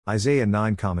Isaiah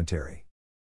 9 Commentary.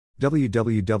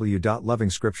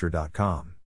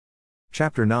 www.lovingscripture.com.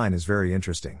 Chapter 9 is very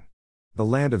interesting. The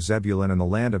land of Zebulun and the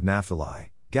land of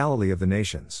Naphtali, Galilee of the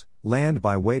nations, land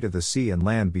by way to the sea and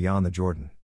land beyond the Jordan.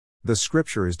 The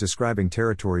scripture is describing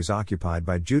territories occupied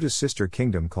by Judah's sister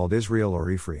kingdom called Israel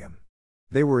or Ephraim.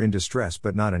 They were in distress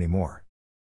but not anymore.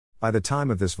 By the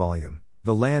time of this volume,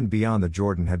 the land beyond the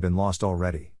Jordan had been lost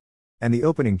already. And the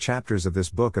opening chapters of this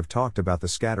book have talked about the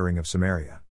scattering of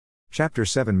Samaria. Chapter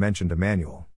 7 mentioned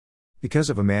Emmanuel. Because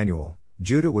of Emmanuel,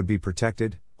 Judah would be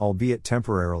protected, albeit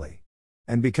temporarily.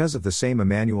 And because of the same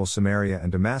Emmanuel, Samaria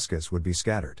and Damascus would be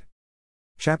scattered.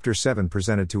 Chapter 7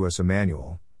 presented to us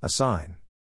Emmanuel, a sign.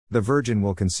 The virgin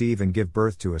will conceive and give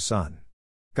birth to a son.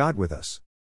 God with us.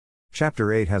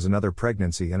 Chapter 8 has another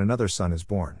pregnancy and another son is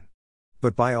born.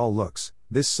 But by all looks,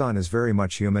 this son is very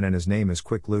much human and his name is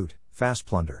Quick Loot, Fast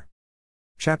Plunder.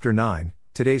 Chapter 9,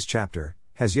 today's chapter,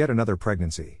 has yet another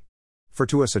pregnancy. For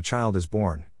to us a child is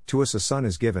born, to us a son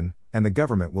is given, and the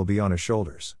government will be on his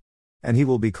shoulders. And he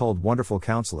will be called Wonderful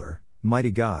Counselor,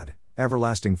 Mighty God,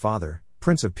 Everlasting Father,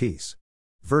 Prince of Peace.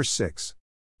 Verse 6.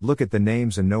 Look at the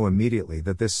names and know immediately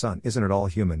that this son isn't at all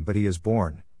human, but he is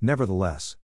born,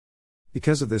 nevertheless.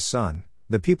 Because of this son,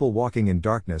 the people walking in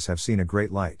darkness have seen a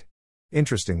great light.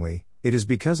 Interestingly, it is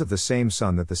because of the same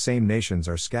son that the same nations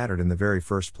are scattered in the very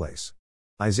first place.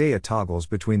 Isaiah toggles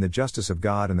between the justice of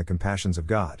God and the compassions of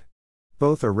God.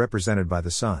 Both are represented by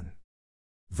the Son.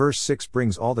 Verse 6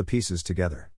 brings all the pieces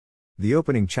together. The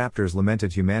opening chapters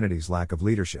lamented humanity's lack of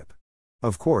leadership.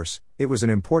 Of course, it was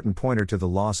an important pointer to the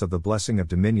loss of the blessing of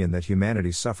dominion that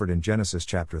humanity suffered in Genesis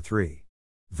chapter 3.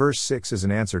 Verse 6 is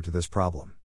an answer to this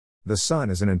problem. The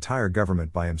Son is an entire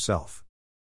government by himself.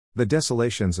 The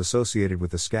desolations associated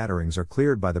with the scatterings are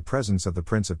cleared by the presence of the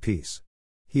Prince of Peace.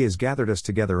 He has gathered us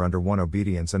together under one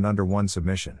obedience and under one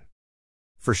submission.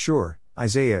 For sure,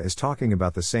 Isaiah is talking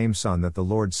about the same son that the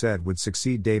Lord said would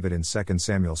succeed David in 2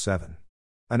 Samuel 7.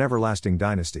 An everlasting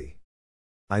dynasty.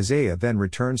 Isaiah then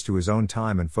returns to his own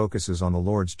time and focuses on the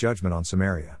Lord's judgment on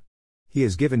Samaria. He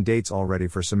has given dates already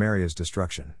for Samaria's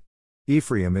destruction.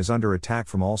 Ephraim is under attack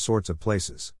from all sorts of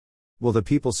places. Will the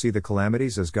people see the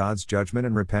calamities as God's judgment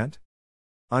and repent?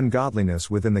 Ungodliness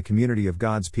within the community of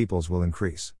God's peoples will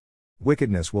increase.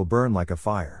 Wickedness will burn like a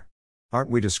fire. Aren't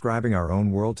we describing our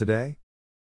own world today?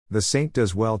 The saint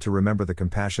does well to remember the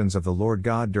compassions of the Lord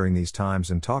God during these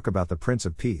times and talk about the Prince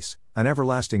of Peace, an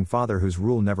everlasting Father whose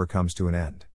rule never comes to an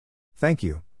end. Thank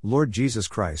you, Lord Jesus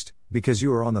Christ, because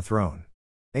you are on the throne.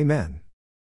 Amen.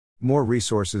 More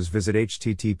resources visit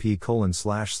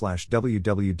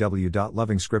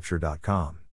http://www.lovingscripture.com.